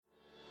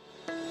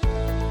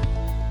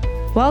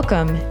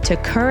Welcome to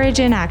Courage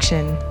in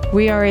Action.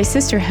 We are a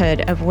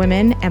sisterhood of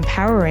women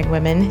empowering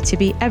women to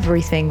be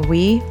everything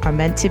we are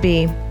meant to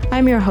be.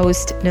 I'm your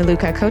host,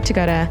 Niluka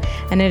Kotagara,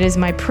 and it is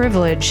my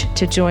privilege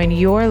to join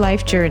your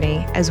life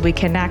journey as we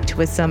connect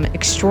with some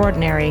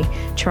extraordinary,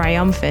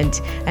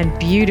 triumphant, and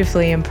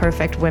beautifully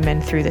imperfect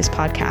women through this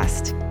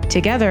podcast.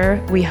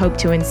 Together, we hope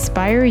to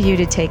inspire you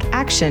to take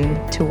action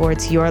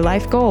towards your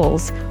life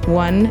goals,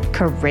 one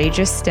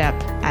courageous step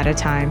at a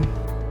time.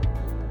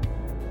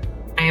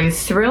 I am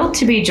thrilled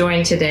to be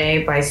joined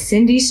today by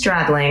Cindy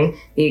Stradling,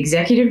 the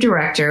Executive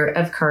Director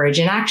of Courage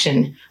in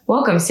Action.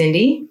 Welcome,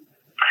 Cindy.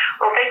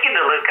 Well, thank you,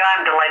 Niluka.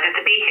 I'm delighted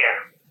to be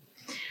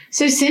here.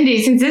 So,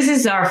 Cindy, since this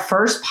is our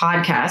first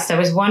podcast, I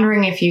was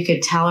wondering if you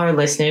could tell our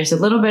listeners a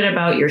little bit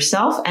about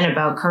yourself and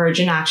about Courage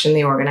in Action,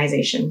 the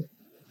organization.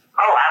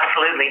 Oh,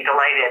 absolutely.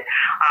 Delighted.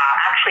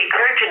 Actually,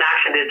 Courage in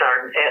Action is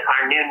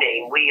our new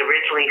name. We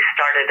originally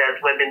started as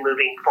Women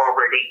Moving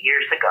Forward 8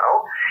 years ago,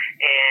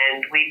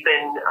 and we've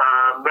been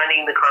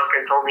running the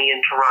conference only in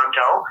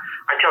Toronto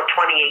until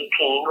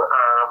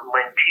 2018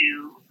 when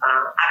two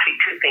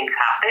things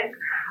happened.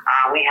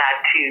 We had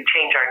to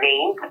change our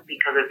name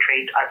because of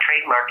a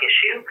trademark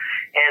issue,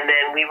 and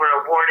then we were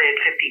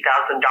awarded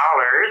 $50,000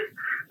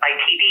 by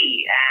TD,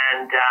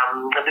 and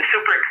it was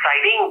super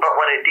exciting, but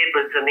what it did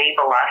was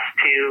enable us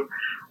to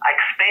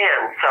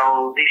expand.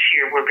 So this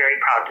year we're very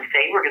proud to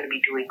say we're going to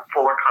be doing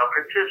 4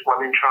 conferences,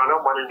 one in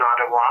Toronto, one in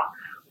Ottawa,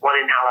 one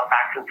in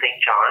Halifax and St.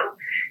 John,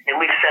 and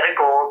we've set a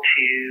goal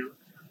to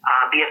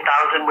be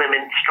 1,000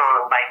 women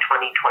strong by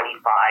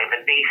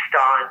 2025, and based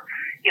on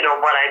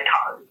what I'm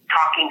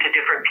talking to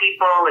different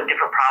people in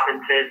different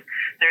provinces,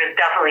 there is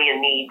definitely a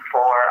need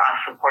for us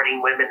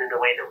supporting women in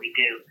the way that we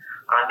do.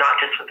 Not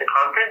just with the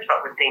conference,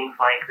 but with things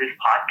like this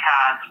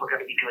podcast. We're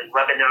going to be doing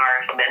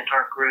webinars,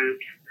 mentor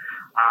groups,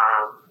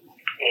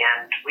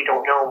 and we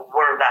don't know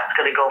where that's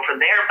going to go from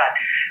there. But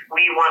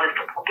we want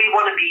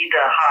to be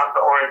the hub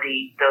or the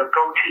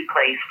go-to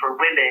place for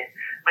women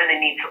when they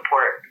need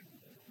support.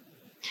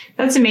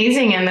 That's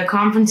amazing. And the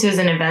conferences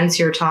and events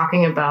you're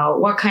talking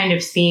about, what kind of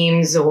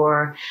themes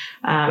or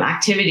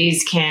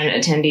activities can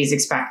attendees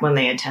expect when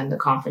they attend the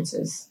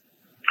conferences?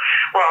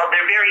 Well,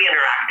 they're very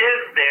interactive.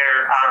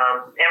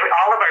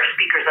 All of our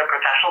speakers are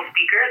professional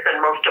speakers,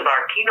 and most of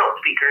our keynote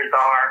speakers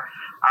are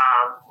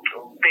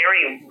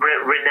very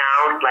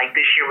renowned. Like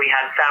this year we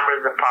had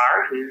Samra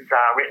Zafar, who's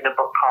written a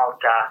book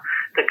called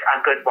A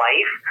Good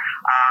Wife.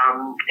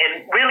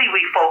 And really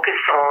we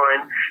focus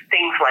on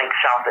things like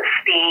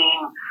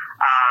self-esteem,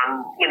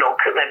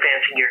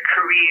 advancing your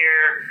career,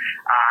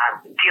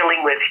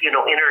 dealing with,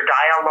 inner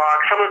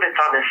dialogue. Some of it's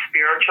on a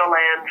spiritual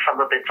end, some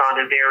of it's on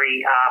a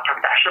very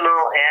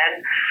professional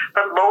end.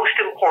 But most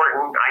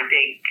important, I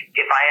think,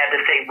 if I had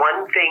to say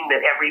one thing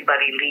that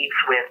everybody leaves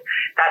with,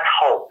 that's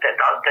hope, that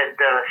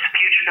the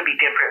future could be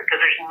different. Because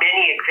there's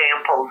many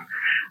examples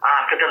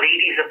for the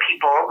ladies of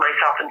people,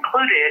 myself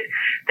included,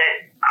 that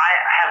I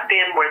have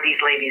been where these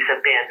ladies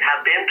have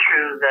been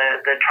through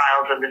the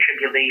trials and the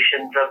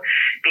tribulations of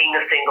being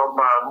a single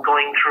mom,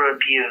 going through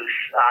abuse,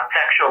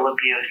 sexual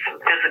abuse,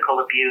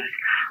 physical abuse,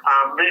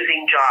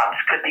 losing jobs,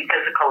 could be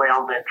physical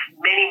ailments,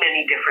 many,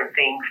 many different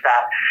things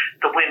that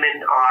the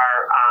women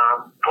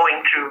are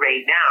going through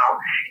right now.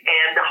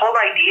 And the whole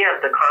idea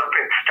of the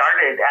conference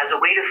started as a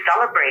way to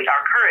celebrate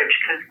our courage,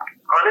 because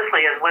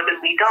honestly, as women,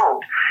 we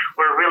don't.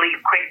 We're really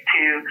quick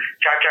to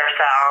judge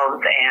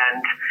ourselves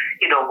and,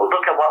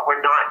 look at what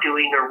we're not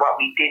doing or what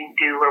we didn't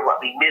do or what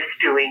we missed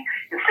doing,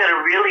 instead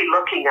of really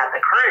looking at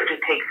the courage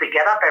it takes to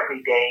get up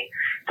every day,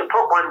 to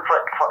put one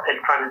foot in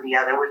front of the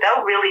other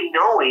without really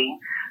knowing,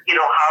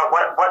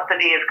 what the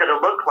day is going to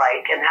look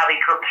like, and having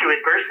come through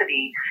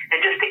adversity,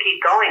 and just to keep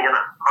going. And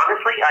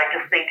honestly, I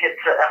just think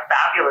it's a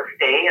fabulous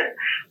day. And,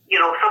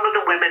 some of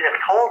the women have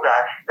told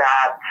us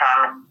that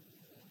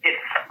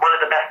it's one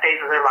of the best days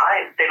of their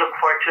lives. They look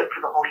forward to it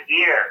for the whole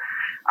year.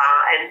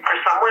 And for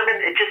some women,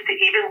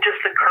 even just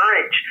the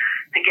courage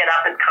to get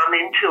up and come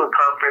into a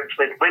conference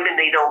with women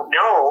they don't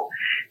know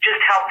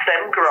just helps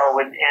them grow,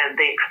 and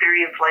they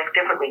experience life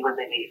differently when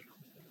they leave.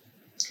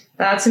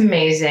 That's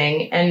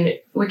amazing. And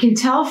we can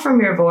tell from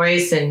your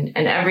voice and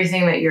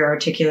everything that you're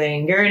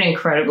articulating, you're an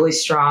incredibly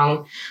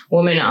strong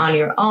woman on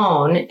your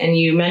own. And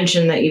you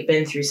mentioned that you've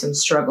been through some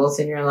struggles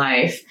in your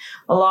life.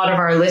 A lot of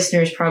our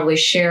listeners probably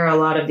share a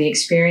lot of the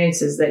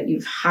experiences that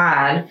you've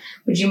had.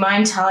 Would you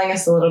mind telling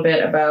us a little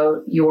bit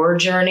about your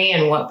journey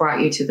and what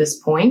brought you to this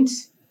point?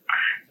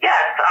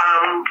 Yes.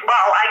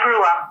 Well, I grew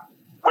up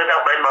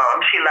without my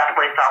mom. She left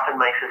myself and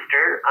my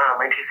sister,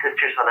 my 2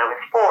 sisters, when I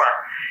was 4.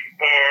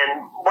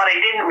 And what I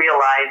didn't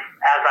realize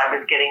as I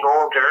was getting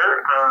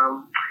older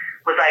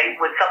was I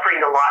was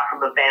suffering a lot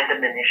from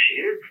abandonment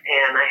issues,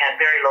 and I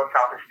had very low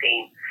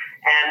self-esteem.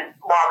 And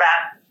while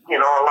that, a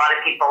lot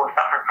of people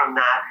suffer from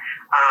that,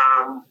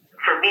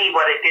 for me,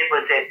 what it did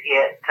was it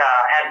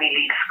had me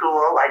leave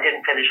school. I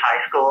didn't finish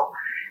high school.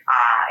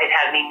 It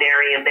had me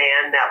marry a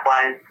man that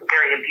was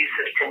very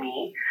abusive to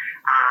me.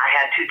 I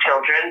had 2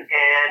 children,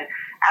 and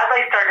as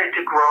I started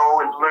to grow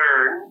and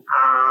learn,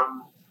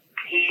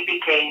 he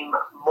became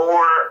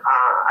more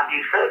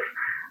abusive.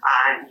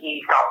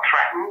 He felt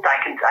threatened. I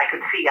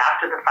could see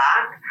after the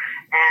fact.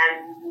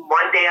 And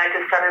one day I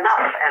just said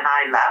enough, and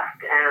I left,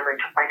 and I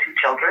took my 2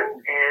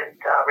 children and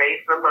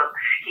raised them.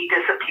 He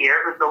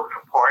disappeared with no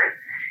support.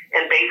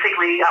 And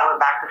basically, I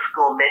went back to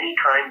school many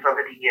times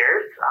over the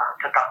years,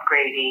 took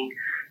upgrading,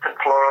 took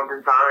floral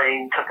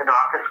design, took an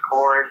office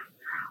course.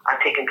 I've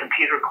taken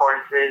computer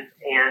courses,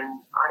 and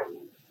I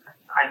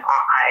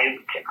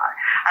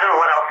don't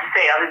know what else to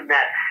say other than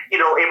that.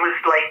 It was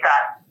like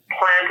that,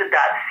 planted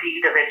that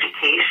seed of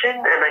education,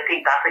 and I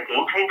think that's a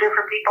game changer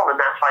for people, and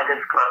that's why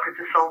this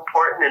conference is so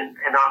important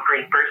and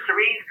offering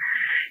bursaries,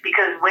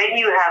 because when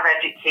you have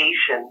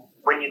education,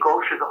 when you go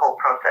through the whole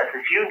process,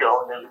 as you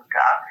know,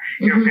 Niluka,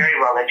 you're very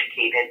well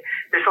educated.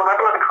 There's a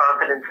level of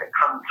confidence that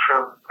comes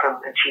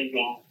from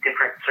achieving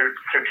different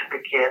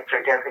certificates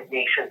or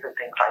designations and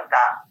things like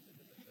that.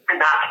 And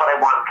that's what I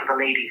want for the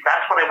ladies.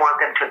 That's what I want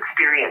them to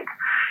experience.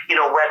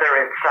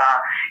 Whether it's,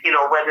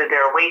 whether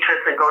they're a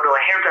waitress and go to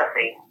a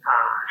hairdressing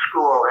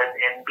school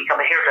and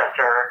become a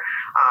hairdresser.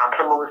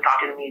 Someone was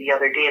talking to me the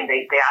other day, and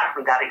they asked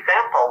me that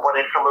example.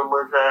 What if someone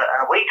was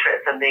a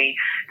waitress and they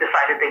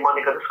decided they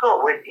wanted to go to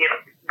school? Would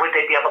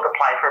they be able to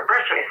apply for a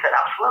bursary? I said,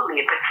 absolutely.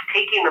 If it's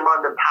taking them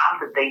on the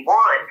path that they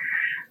want,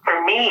 for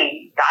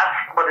me, that's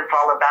what it's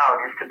all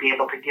about, is to be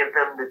able to give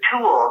them the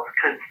tools,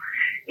 because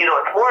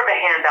it's more of a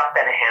hand up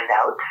than a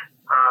handout,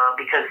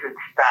 because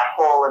it's that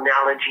whole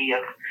analogy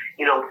of,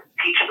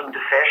 teach them to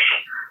fish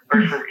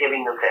versus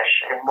giving them fish.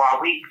 And while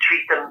we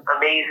treat them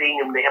amazing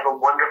and they have a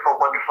wonderful,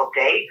 wonderful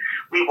day,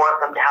 we want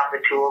them to have the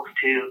tools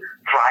to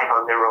thrive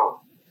on their own.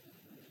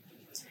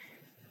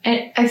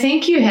 And I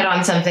think you hit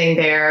on something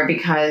there,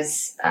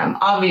 because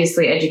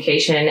obviously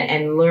education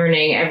and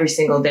learning every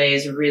single day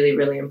is really,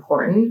 really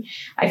important.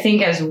 I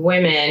think as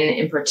women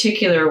in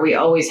particular, we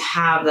always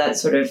have that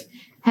sort of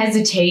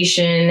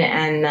hesitation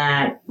and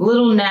that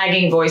little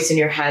nagging voice in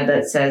your head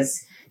that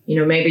says,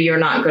 maybe you're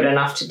not good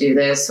enough to do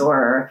this,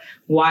 or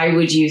why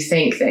would you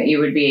think that you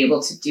would be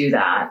able to do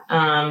that?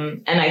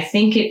 And I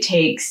think it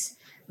takes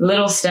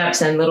little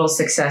steps and little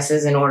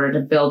successes in order to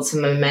build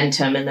some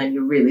momentum, and then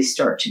you really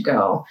start to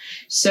go.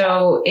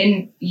 So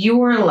in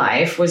your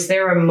life, was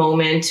there a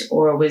moment,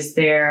 or was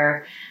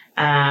there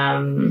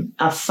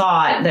a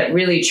thought that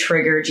really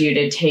triggered you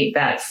to take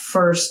that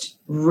first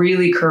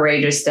really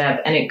courageous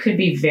step? And it could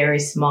be very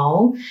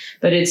small,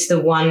 but it's the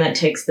one that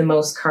takes the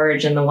most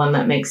courage and the one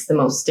that makes the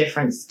most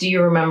difference. Do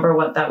you remember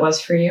what that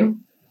was for you?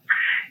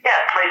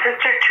 Yes, my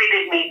sister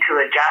treated me to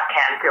a Jack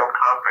Canfield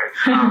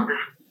conference this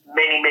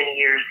many, many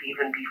years,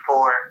 even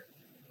before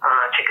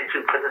Chicken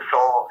Soup for the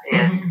Soul.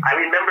 And I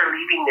remember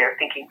leaving there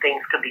thinking things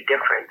could be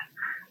different.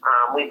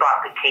 We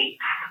bought the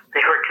tapes.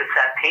 They were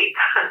cassette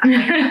tapes.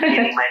 I'm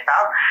kidding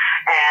myself.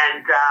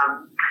 And,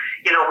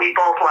 we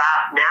both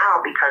laugh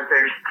now, because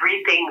there's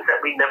 3 things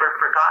that we've never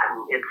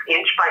forgotten. It's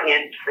inch by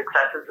inch,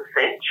 success is a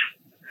cinch.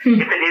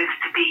 If it is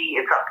to be,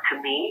 it's up to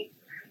me.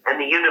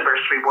 And the universe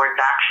rewards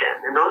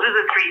action. And those are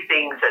the 3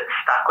 things that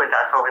stuck with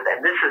us over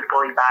then. This is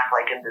going back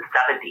like in the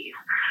 70s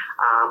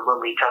when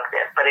we took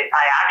this. But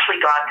I actually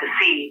got to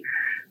see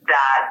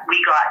that we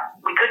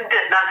couldn't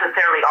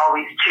necessarily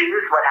always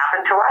choose what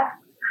happened to us,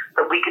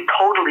 but we could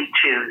totally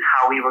choose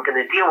how we were going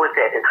to deal with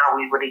it and how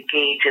we would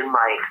engage in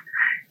life.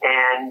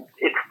 And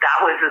that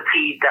was a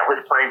seed that was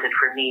planted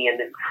for me,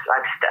 and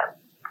I've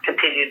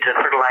continued to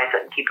fertilize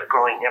it and keep it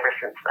growing ever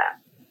since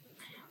then.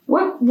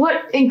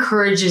 What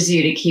encourages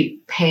you to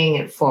keep paying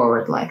it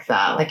forward like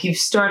that? Like, you've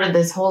started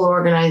this whole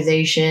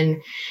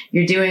organization,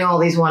 you're doing all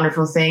these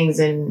wonderful things,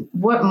 and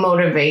what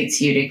motivates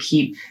you to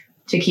keep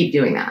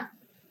doing that?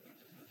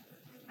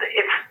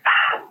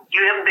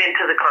 You haven't been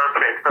to the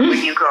conference, but when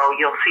you go,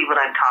 you'll see what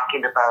I'm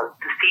talking about.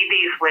 To see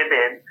these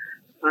women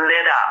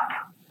lit up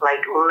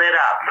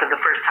for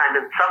the first time,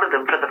 and some of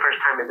them for the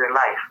first time in their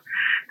life,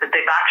 that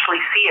they've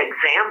actually see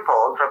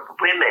examples of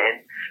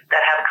women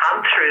that have come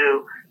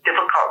through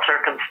difficult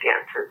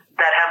circumstances,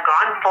 that have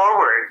gone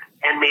forward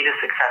and made a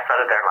success out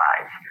of their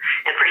lives.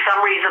 And for some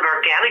reason,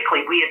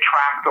 organically, we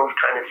attract those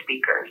kind of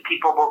speakers.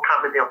 People will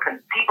come, and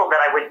people that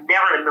I would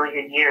never in a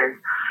million years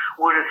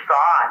would have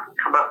thought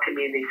come up to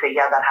me and they say,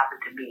 yeah, that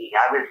happened to me.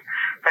 I was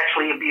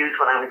sexually abused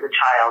when I was a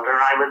child, or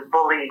I was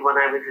bullied when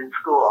I was in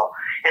school.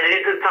 And it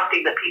isn't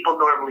something that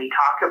people normally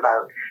talk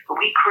about. But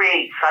we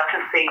create such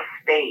a safe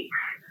space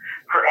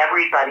for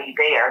everybody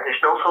there.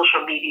 There's no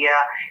social media.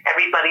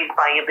 Everybody's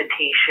by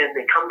invitation.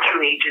 They come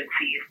through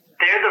agencies.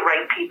 They're the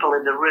right people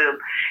in the room.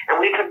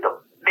 And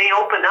they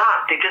open up.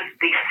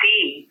 They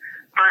see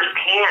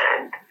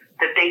firsthand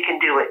that they can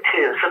do it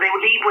too. So they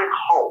leave with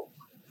hope.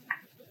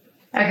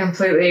 I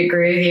completely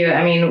agree with you.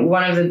 I mean,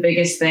 one of the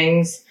biggest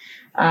things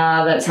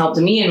that's helped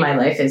me in my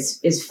life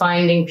is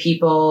finding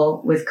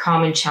people with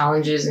common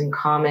challenges and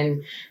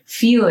common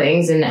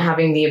feelings, and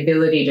having the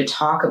ability to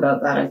talk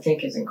about that, I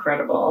think, is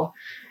incredible.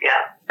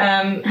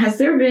 Yeah. Has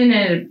there been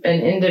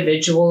an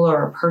individual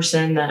or a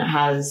person that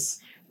has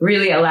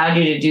really allowed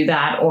you to do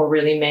that, or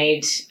really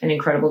made an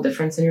incredible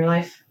difference in your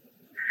life?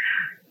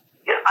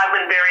 Yeah, I've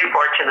been very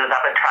fortunate.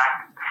 I've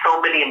attracted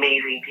so many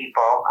amazing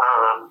people.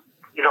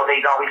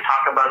 They'd always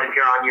talk about, if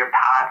you're on your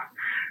path,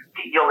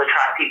 you'll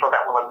attract people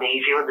that will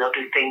amaze you, and they'll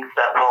do things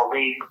that will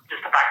leave.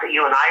 Just the fact that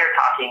you and I are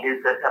talking is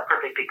a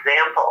perfect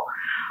example.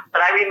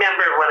 But I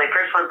remember when I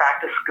first went back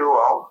to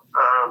school,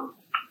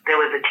 there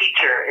was a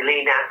teacher,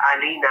 Eileen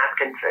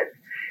Atkinson,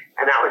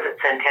 and that was at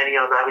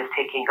Centennial, and I was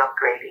taking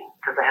upgrading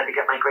because I had to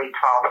get my grade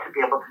 12 to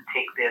be able to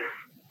take this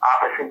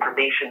office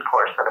information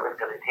course that I was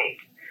going to take.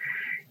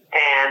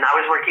 And I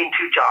was working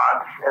 2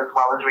 jobs as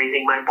well as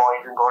raising my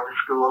boys and going to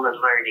school and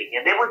learning.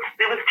 And it was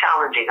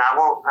challenging. I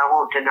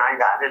won't deny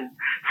that. And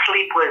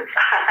sleep was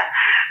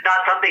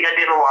not something I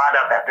did a lot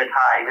of at the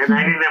time. And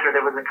I remember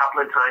there was a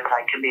couple of times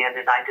I come in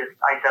and I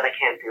said, I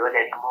can't do it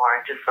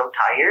anymore. I'm just so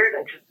tired.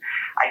 I just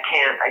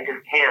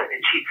can't.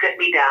 And she'd sit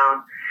me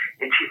down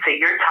and she'd say,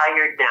 you're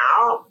tired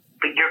now,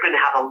 but you're going to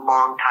have a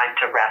long time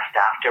to rest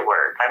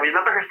afterwards. I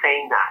remember her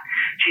saying that.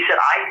 She said,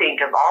 I think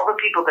of all the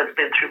people that's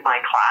been through my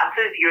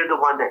classes, you're the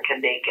one that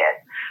can make it.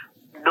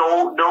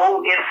 No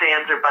ifs,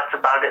 ands, or buts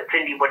about it.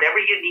 Cindy,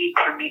 whatever you need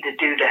for me to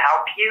do to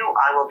help you,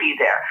 I will be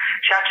there.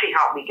 She actually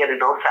helped me get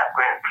an OSAP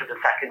grant for the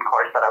second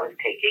course that I was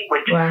taking,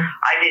 which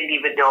I didn't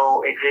even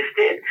know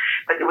existed.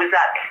 But it was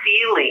that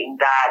feeling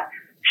that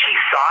she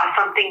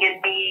saw something in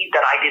me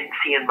that I didn't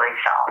see in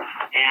myself.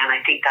 And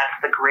I think that's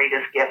the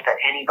greatest gift that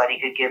anybody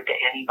could give to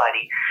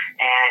anybody.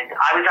 And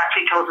I was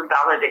actually chosen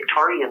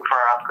valedictorian for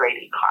our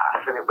upgrading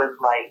class. And it was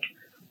like,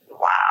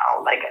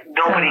 wow, like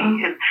nobody,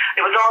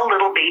 it was all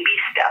little baby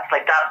steps.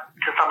 Like that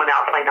to someone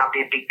else might not be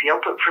a big deal,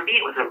 but for me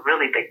it was a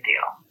really big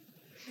deal.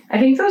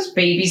 I think those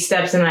baby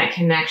steps and that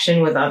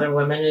connection with other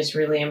women is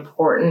really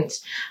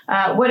important.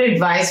 What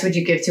advice would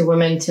you give to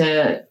women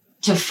to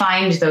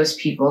find those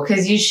people?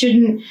 Because you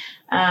shouldn't,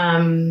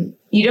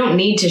 you don't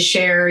need to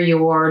share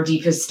your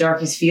deepest,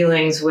 darkest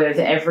feelings with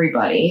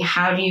everybody.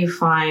 How do you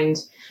find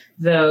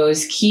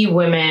those key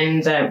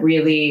women that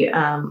really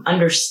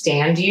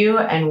understand you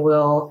and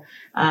will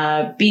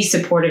be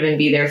supportive and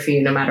be there for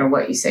you no matter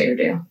what you say or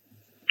do?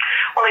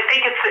 Well, I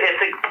think it's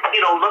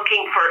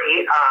looking for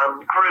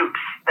groups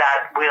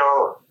that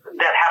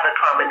have a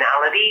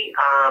commonality.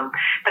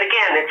 But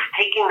again, it's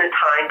taking the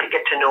time to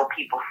get to know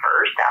people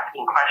first,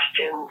 asking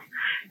questions.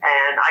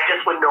 And I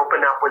just wouldn't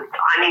open up with,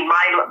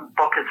 my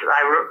book is,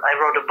 I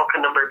wrote a book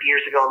a number of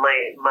years ago.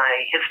 My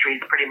history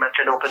is pretty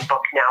much an open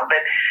book now.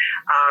 But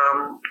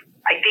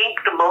I think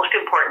the most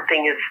important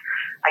thing is,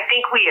 I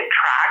think we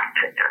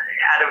attract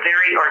at a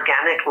very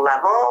organic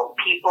level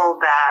people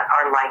that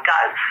are like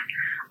us.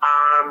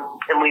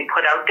 And we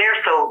put out there.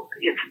 So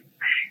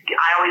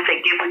I always say,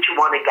 give what you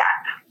want to get.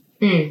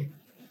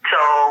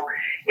 So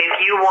if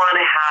you want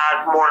to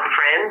have more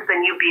friends,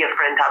 then you be a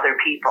friend to other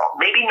people.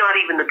 Maybe not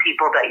even the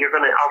people that you're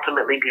going to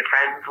ultimately be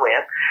friends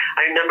with.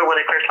 I remember when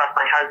I first lost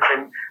my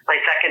husband, my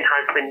second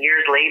husband,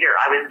 years later,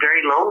 I was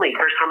very lonely.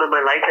 First time in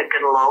my life I'd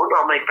been alone.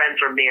 All my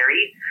friends were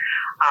married.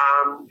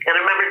 And I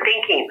remember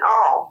thinking,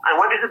 I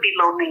wonder who'd be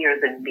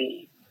lonelier than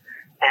me.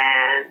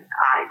 And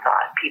I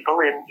thought people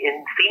in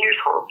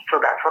seniors' homes. So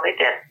that's what I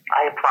did.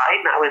 I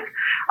applied, and I was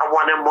a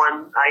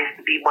one-on-one. I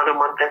used to be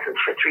one-on-one visits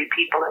for 3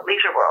 people at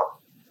Leisure World.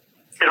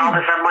 And all of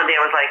a sudden one day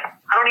I was like,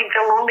 I don't even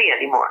feel lonely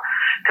anymore.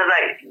 Because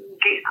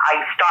I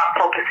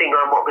stopped focusing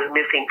on what was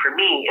missing for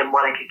me and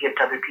what I could give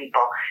to other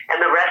people.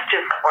 And the rest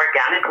just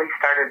organically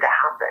started to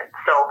happen.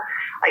 So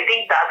I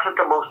think that's what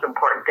the most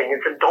important thing is.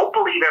 And don't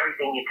believe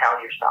everything you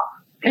tell yourself.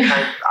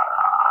 Because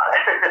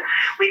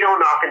we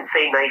don't often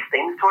say nice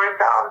things to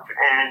ourselves,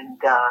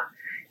 and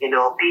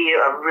be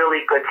a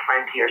really good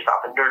friend to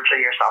yourself and nurture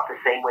yourself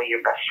the same way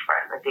your best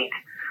friend. I think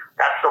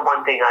that's the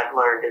one thing I've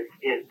learned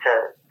is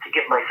to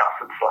give myself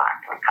some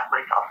slack, or cut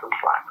myself some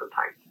slack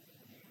sometimes.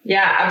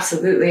 Yeah,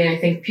 absolutely. And I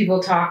think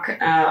people talk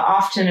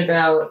often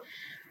about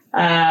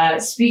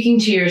speaking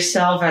to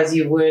yourself as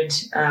you would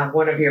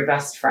one of your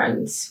best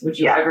friends. Would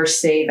you ever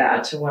say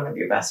that to one of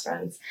your best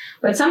friends?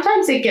 But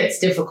sometimes it gets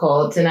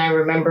difficult. And I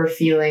remember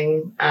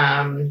feeling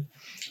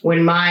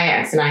when my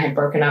ex and I had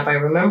broken up, I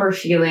remember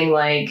feeling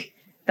like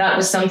that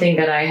was something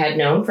that I had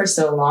known for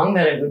so long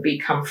that it would be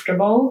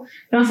comfortable.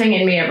 Nothing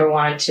in me ever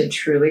wanted to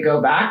truly go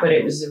back, but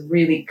it was a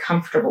really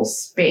comfortable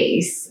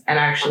space and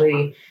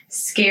actually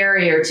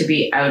scarier to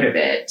be out of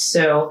it.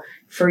 So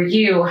for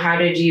you, how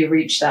did you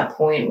reach that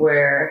point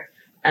where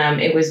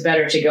it was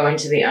better to go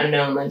into the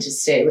unknown than to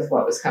stay with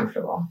what was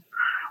comfortable?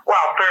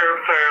 Well,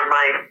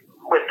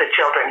 with the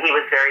children, he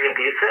was very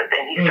abusive,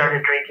 and he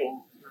started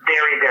drinking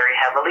very, very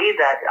heavily.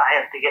 That I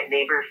had to get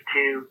neighbors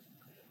to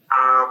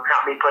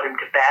help me put him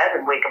to bed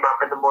and wake him up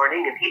in the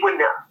morning. And he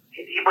wouldn't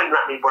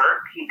let me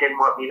work. He didn't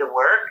want me to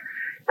work.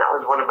 That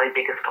was one of my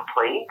biggest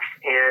complaints.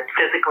 And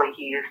physically,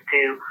 he used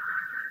to,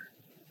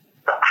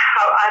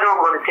 I don't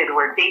want to say the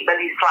word beat, but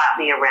he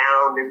slapped me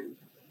around, and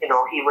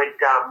he would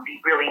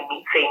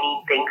say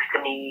mean things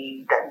to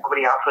me that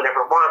nobody else would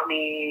ever want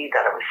me,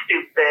 that I was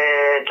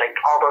stupid, like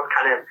all those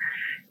kind of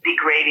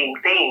degrading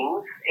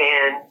things.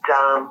 And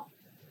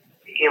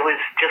it was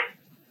just,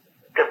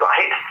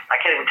 I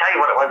can't even tell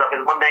you what it was.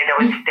 Because one night I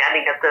was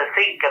standing at the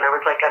sink and I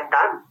was like, I'm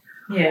done.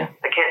 Yeah.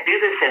 I can't do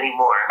this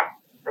anymore.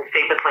 I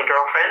stayed with my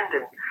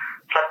girlfriend and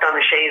slept on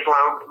a chaise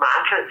lounge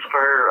mattress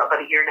for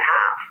about a year and a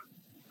half.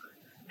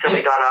 So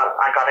I got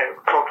a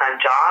full-time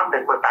job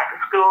and went back to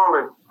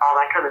school and all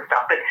that kind of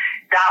stuff. But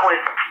that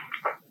was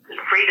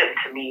freedom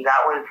to me.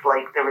 That was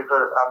like, there was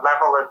a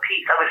level of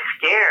peace. I was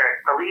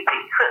scared, believe me.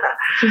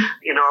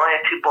 I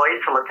had 2 boys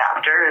to look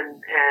after,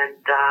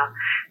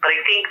 but I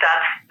think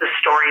that's the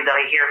story that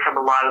I hear from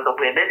a lot of the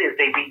women, is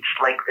they reach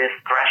like this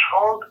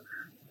threshold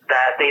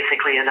that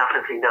basically enough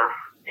is enough,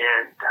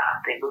 and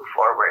they move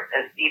forward,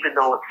 even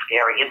though it's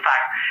scary. In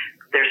fact,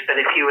 there's been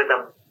a few of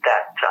them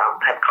that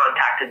have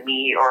contacted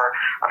me, or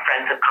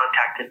friends have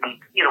contacted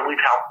me.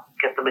 We've helped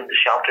get them into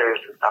shelters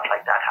and stuff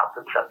like that, help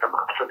them set them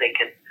up so they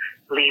can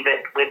leave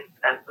it with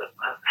a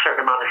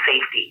certain amount of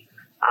safety,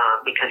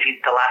 because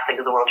the last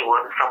thing in the world you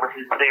want is someone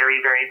who's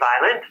very, very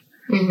violent,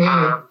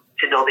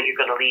 to know that you're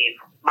going to leave.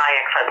 My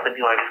ex-husband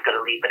knew I was going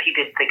to leave, but he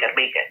didn't think I'd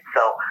make it.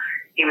 So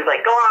he was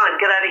like, go on,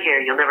 get out of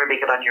here. You'll never make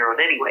it on your own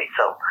anyway.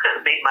 So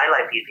it made my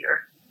life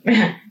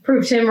easier.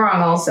 Proved him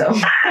wrong also.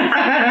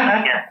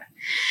 Yeah.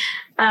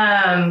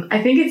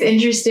 I think it's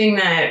interesting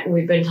that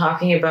we've been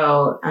talking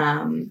about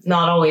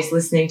not always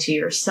listening to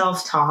your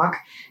self-talk.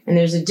 And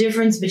there's a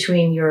difference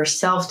between your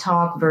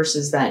self-talk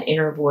versus that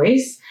inner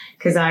voice.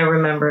 Because I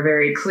remember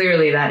very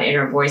clearly that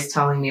inner voice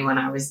telling me when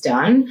I was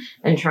done,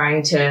 and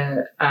trying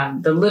to,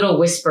 the little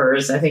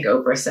whispers. I think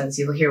Oprah says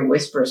you'll hear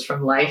whispers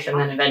from life, and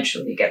then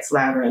eventually it gets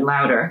louder and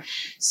louder.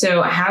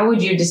 So how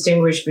would you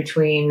distinguish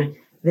between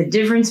the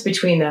difference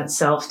between that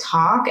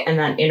self-talk and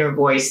that inner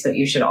voice that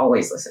you should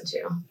always listen to?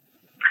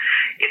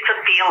 It's a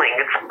feeling.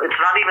 It's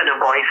not even a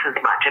voice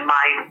as much. In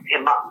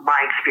my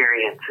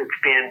experience, it's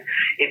been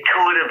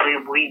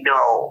intuitively, we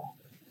know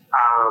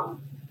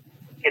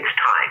it's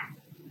time.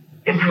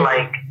 It's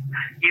like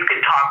you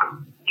can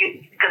talk,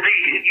 because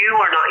you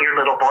are not your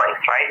little voice,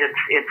 right?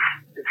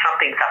 It's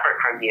something separate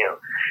from you.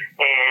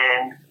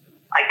 And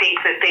I think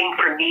the thing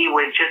for me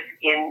was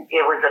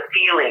it was a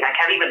feeling. I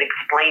can't even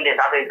explain it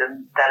other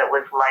than that it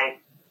was like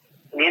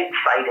an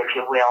insight, if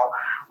you will,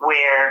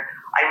 where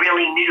I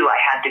really knew I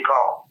had to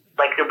go.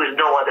 Like there was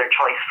no other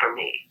choice for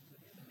me.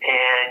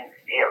 And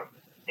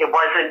it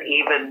wasn't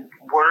even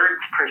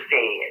words per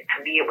se.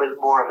 To me, it was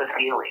more of a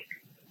feeling.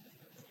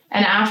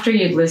 And after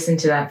you'd listened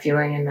to that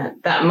feeling and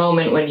that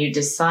moment when you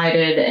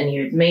decided and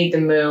you'd made the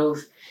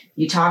move,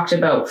 you talked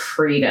about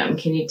freedom.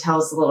 Can you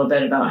tell us a little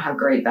bit about how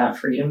great that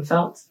freedom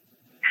felt?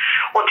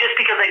 Well, just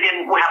because I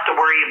didn't have to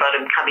worry about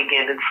him coming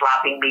in and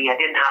slapping me. I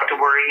didn't have to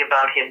worry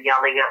about him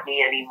yelling at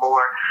me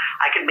anymore.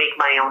 I could make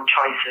my own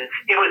choices.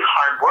 It was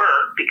hard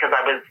work because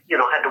I was,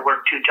 had to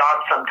work 2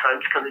 jobs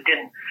sometimes because I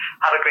didn't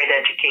have a great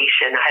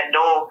education. I had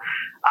no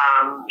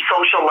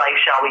social life,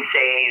 shall we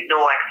say,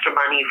 no extra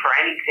money for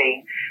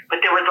anything. But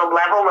there was a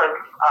level of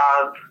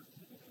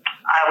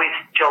I always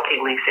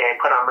jokingly say I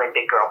put on my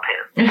big girl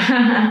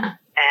pants.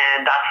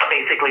 And that's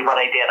basically what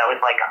I did. I was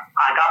like,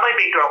 I got my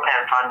big girl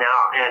pants on now,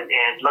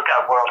 and look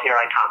out, world, here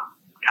I come,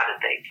 kind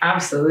of thing.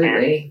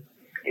 Absolutely. And,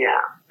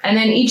 yeah. And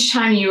then each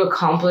time you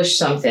accomplished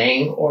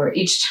something, or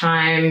each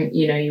time,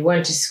 you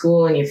went to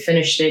school and you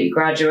finished it, you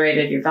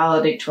graduated, you're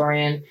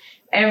valedictorian,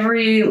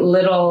 every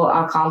little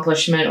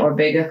accomplishment or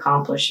big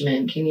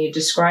accomplishment, can you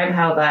describe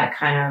how that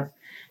kind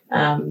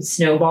of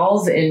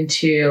snowballs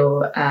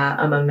into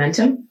a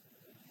momentum?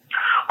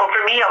 Well,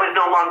 for me, I was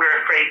no longer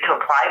afraid to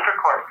apply for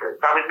courses.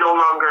 I was no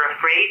longer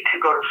afraid to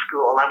go to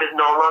school. I was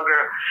no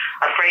longer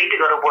afraid to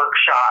go to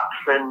workshops.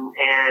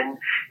 And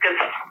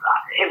because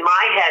in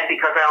my head,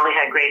 because I only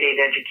had grade 8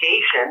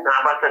 education,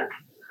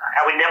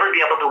 I would never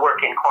be able to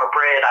work in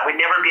corporate. I would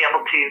never be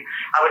able to,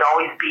 I would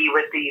always be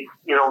with these,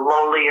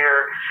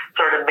 lowlier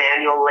sort of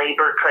manual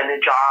labor kind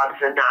of jobs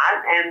and that.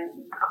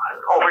 And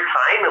over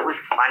time, it was,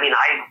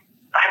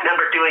 I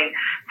remember doing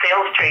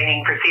sales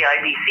training for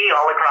CIBC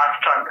all across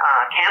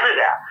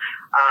Canada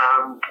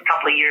a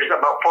couple of years,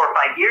 about 4 or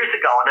 5 years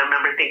ago. And I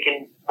remember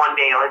thinking one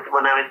day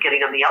when I was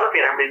getting on the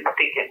elevator, I was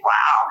thinking,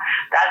 wow,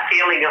 that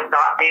feeling of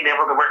not being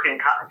able to work in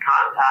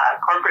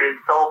corporate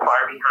is so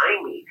far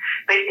behind me.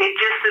 But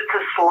it's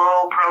a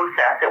slow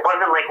process. It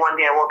wasn't like one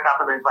day I woke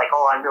up and I was like,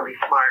 oh, I'm really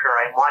smart or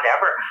I'm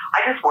whatever.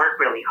 I just worked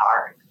really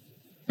hard.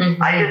 Mm-hmm.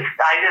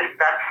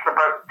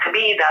 To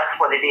me, that's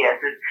what it is.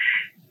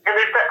 And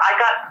I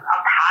got a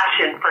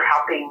passion for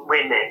helping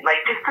women,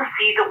 like just to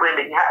see the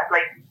women,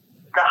 like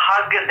the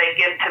hug that they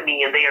give to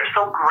me, and they are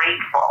so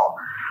grateful.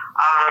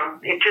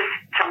 It just,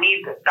 to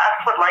me,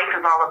 that's what life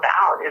is all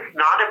about. It's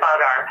not about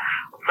our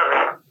sort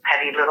of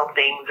petty little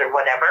things or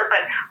whatever, but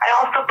I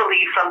also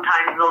believe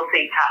sometimes those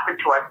things happen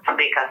to us to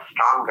make us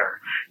stronger,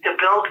 to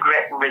build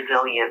grit and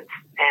resilience,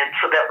 and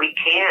so that we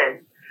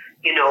can,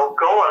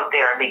 go out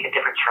there and make a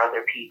difference for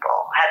other people.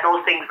 Had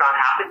those things not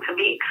happened to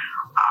me,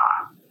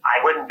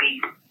 I wouldn't be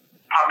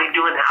probably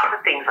doing half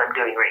the things I'm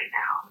doing right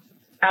now.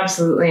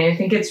 Absolutely. I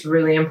think it's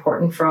really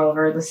important for all of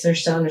our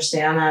listeners to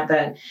understand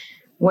that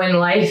when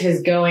life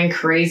is going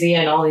crazy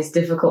and all these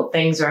difficult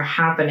things are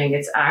happening,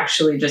 it's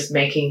actually just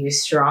making you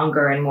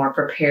stronger and more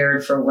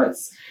prepared for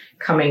what's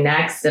coming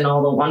next and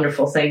all the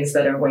wonderful things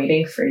that are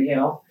waiting for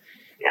you.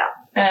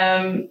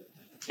 Yeah.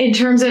 In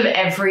terms of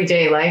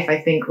everyday life, I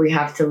think we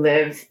have to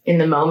live in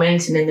the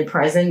moment and in the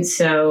present.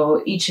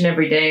 So each and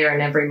every day or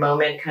in every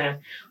moment, kind of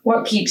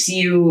what keeps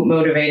you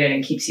motivated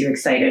and keeps you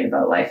excited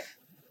about life?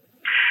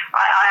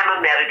 I'm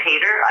a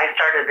meditator. I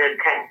started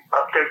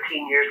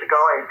 13 years ago.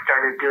 I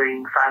started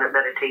doing silent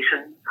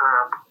meditation.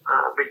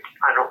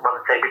 I don't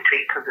want to say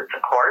retreat because it's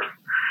a course.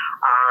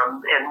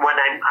 And when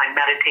I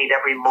meditate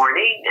every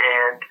morning,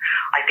 and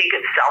I think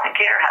it's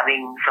self-care,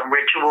 having some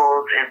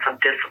rituals and some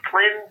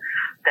discipline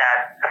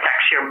that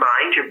affects your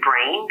mind, your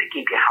brain, to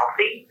keep you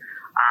healthy.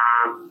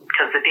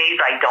 Because the days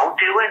I don't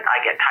do it,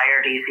 I get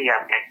tired easy,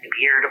 I can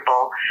be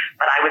irritable.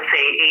 But I would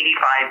say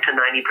 85 to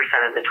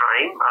 90% of the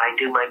time, I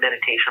do my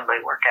meditation, my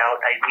workout,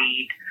 I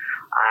read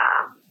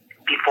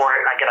before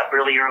I get up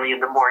really early in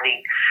the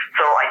morning.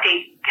 So I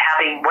think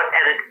having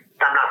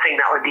I'm not saying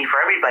that would be for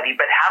everybody,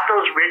 but have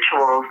those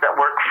rituals that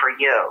work for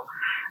you.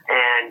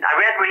 And I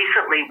read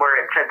recently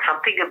where it said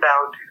something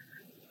about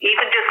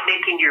even just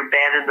making your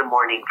bed in the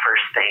morning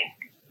first thing.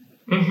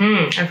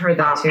 Mm-hmm. I've heard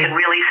that too. Can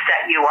really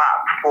set you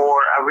up for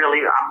a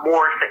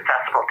more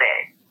successful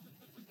day.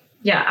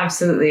 Yeah,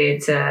 absolutely.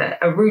 It's a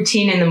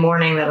routine in the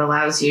morning that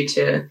allows you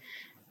to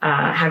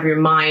have your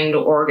mind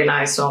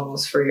organized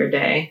almost for your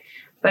day.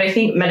 But I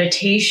think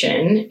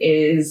meditation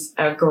is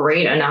a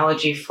great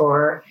analogy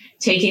for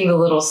taking the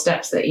little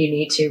steps that you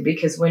need to,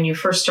 because when you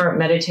first start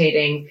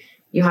meditating,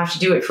 you have to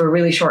do it for a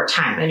really short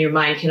time, and your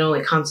mind can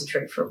only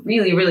concentrate for a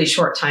really, really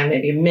short time,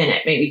 maybe a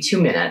minute, maybe 2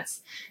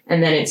 minutes,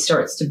 and then it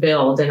starts to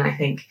build. And I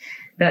think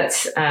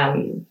that's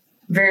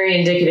very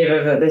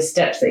indicative of the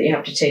steps that you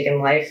have to take in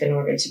life in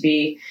order to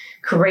be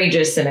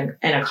courageous and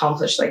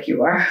accomplished like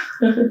you are.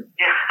 Yeah.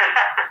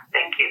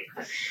 Thank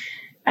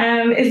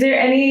you. Is there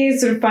any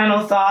sort of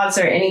final thoughts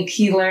or any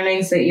key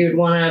learnings that you would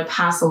want to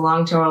pass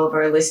along to all of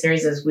our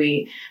listeners as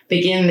we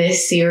begin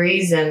this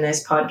series and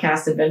this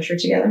podcast adventure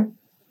together?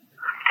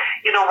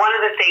 You know, one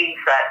of the things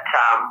that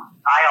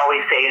I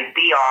always say is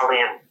be all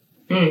in.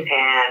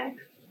 And,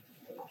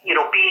 you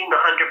know, being the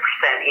 100%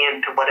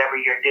 into whatever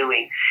you're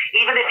doing.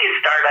 Even if you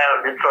start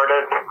out and sort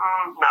of,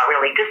 not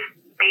really, just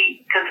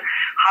be, because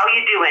how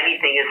you do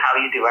anything is how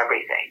you do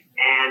everything.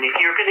 And if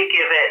you're going to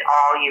give it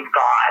all you've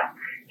got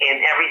in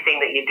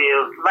everything that you do,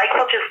 life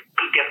will just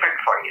be different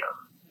for you.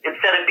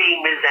 Instead of being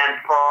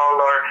resentful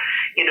or,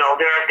 you know,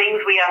 there are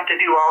things we have to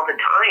do all the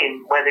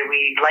time, whether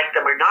we like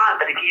them or not.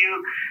 But if you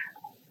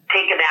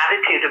take an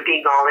attitude of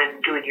being all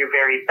in, doing your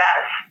very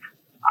best,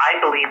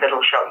 I believe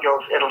it'll show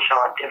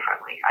up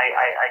differently.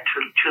 I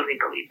truly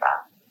believe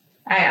that.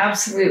 I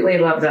absolutely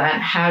love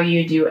that. How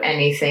you do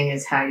anything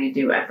is how you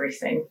do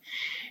everything.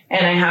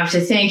 And I have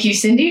to thank you,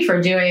 Cindy,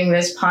 for doing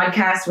this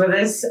podcast with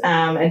us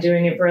and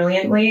doing it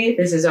brilliantly.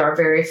 This is our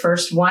very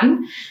first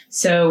one.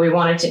 So we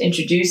wanted to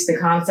introduce the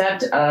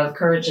concept of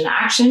Courage in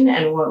Action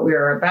and what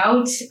we're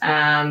about.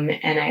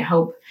 And I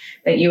hope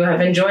that you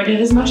have enjoyed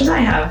it as much as I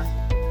have.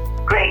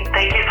 Great.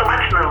 Thank you so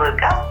much,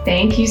 Naluka.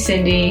 Thank you,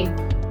 Cindy.